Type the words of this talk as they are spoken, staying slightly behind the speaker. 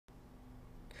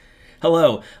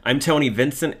Hello, I'm Tony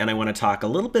Vincent and I want to talk a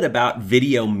little bit about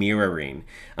video mirroring.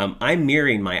 I'm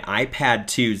mirroring my iPad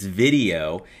 2's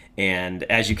video, and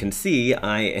as you can see,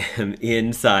 I am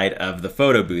inside of the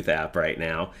photo booth app right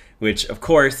now, which of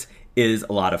course is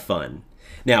a lot of fun.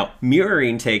 Now,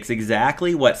 mirroring takes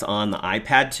exactly what's on the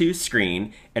iPad 2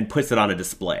 screen and puts it on a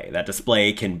display. That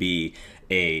display can be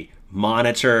a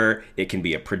monitor, it can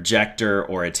be a projector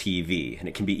or a TV, and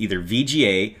it can be either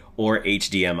VGA or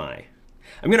HDMI.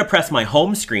 I'm going to press my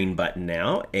home screen button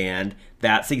now, and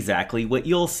that's exactly what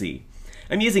you'll see.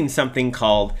 I'm using something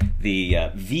called the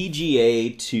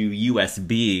VGA to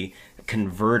USB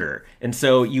converter. And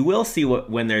so you will see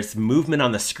when there's movement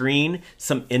on the screen,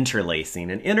 some interlacing.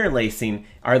 And interlacing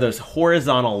are those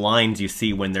horizontal lines you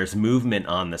see when there's movement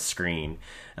on the screen.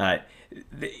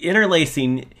 The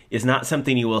interlacing is not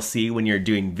something you will see when you're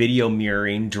doing video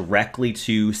mirroring directly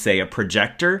to, say, a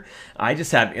projector. I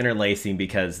just have interlacing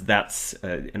because that's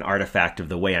an artifact of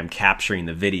the way I'm capturing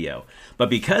the video. But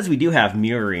because we do have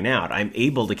mirroring out, I'm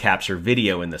able to capture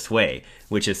video in this way,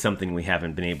 which is something we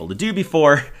haven't been able to do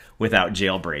before without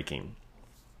jailbreaking.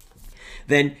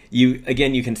 Then you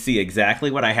can see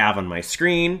exactly what I have on my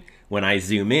screen. When I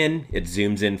zoom in, it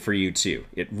zooms in for you too.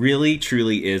 It really,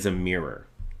 truly is a mirror.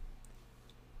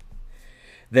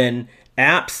 Then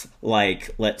apps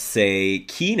like, let's say,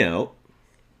 Keynote.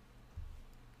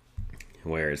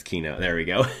 Where is Keynote? There we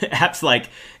go. Apps like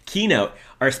Keynote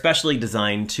are specially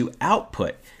designed to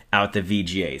output out the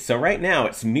VGA. So right now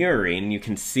it's mirroring. You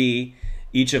can see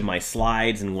each of my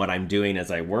slides and what I'm doing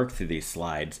as I work through these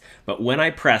slides. But when I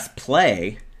press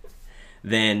play,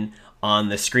 then on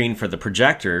the screen for the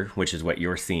projector, which is what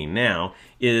you're seeing now,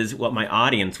 is what my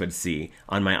audience would see.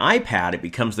 On my iPad, it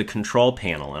becomes the control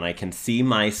panel, and I can see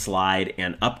my slide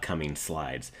and upcoming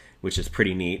slides, which is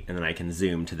pretty neat, and then I can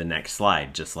zoom to the next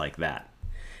slide just like that.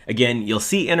 Again, you'll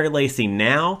see interlacing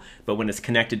now, but when it's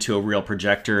connected to a real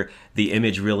projector, the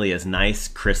image really is nice,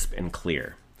 crisp, and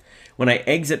clear. When I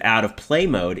exit out of play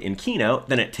mode in Keynote,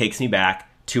 then it takes me back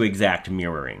to exact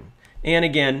mirroring. And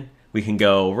again, we can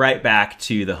go right back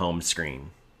to the home screen.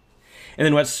 And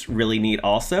then what's really neat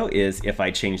also is if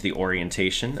I change the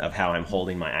orientation of how I'm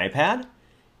holding my iPad,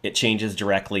 it changes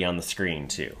directly on the screen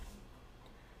too.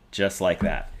 Just like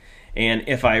that. And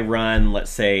if I run,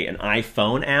 let's say, an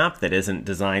iPhone app that isn't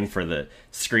designed for the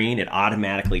screen, it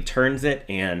automatically turns it,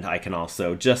 and I can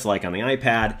also, just like on the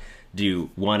iPad, do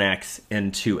 1x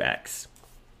and 2x.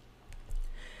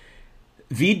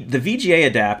 The VGA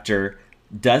adapter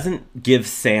doesn't give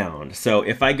sound. So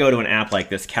if I go to an app like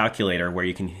this calculator where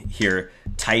you can hear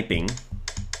typing,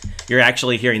 you're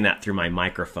actually hearing that through my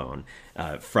microphone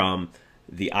from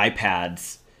the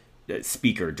iPad's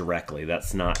speaker directly.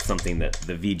 That's not something that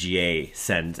the VGA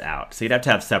sends out. So you'd have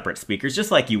to have separate speakers, just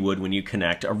like you would when you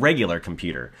connect a regular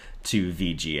computer to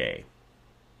VGA.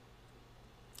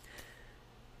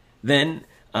 Then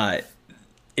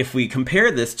if we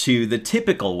compare this to the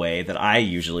typical way that I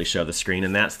usually show the screen,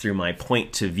 and that's through my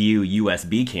point-to-view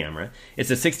USB camera,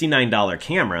 it's a $69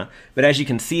 camera, but as you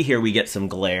can see here, we get some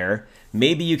glare.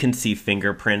 Maybe you can see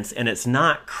fingerprints, and it's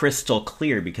not crystal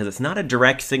clear because it's not a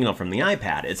direct signal from the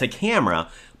iPad. It's a camera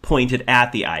pointed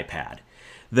at the iPad.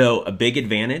 Though a big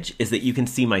advantage is that you can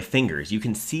see my fingers. You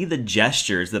can see the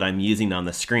gestures that I'm using on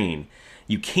the screen.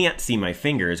 You can't see my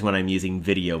fingers when I'm using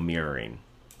video mirroring.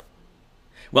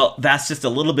 Well, that's just a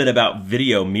little bit about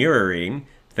video mirroring.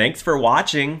 Thanks for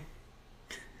watching.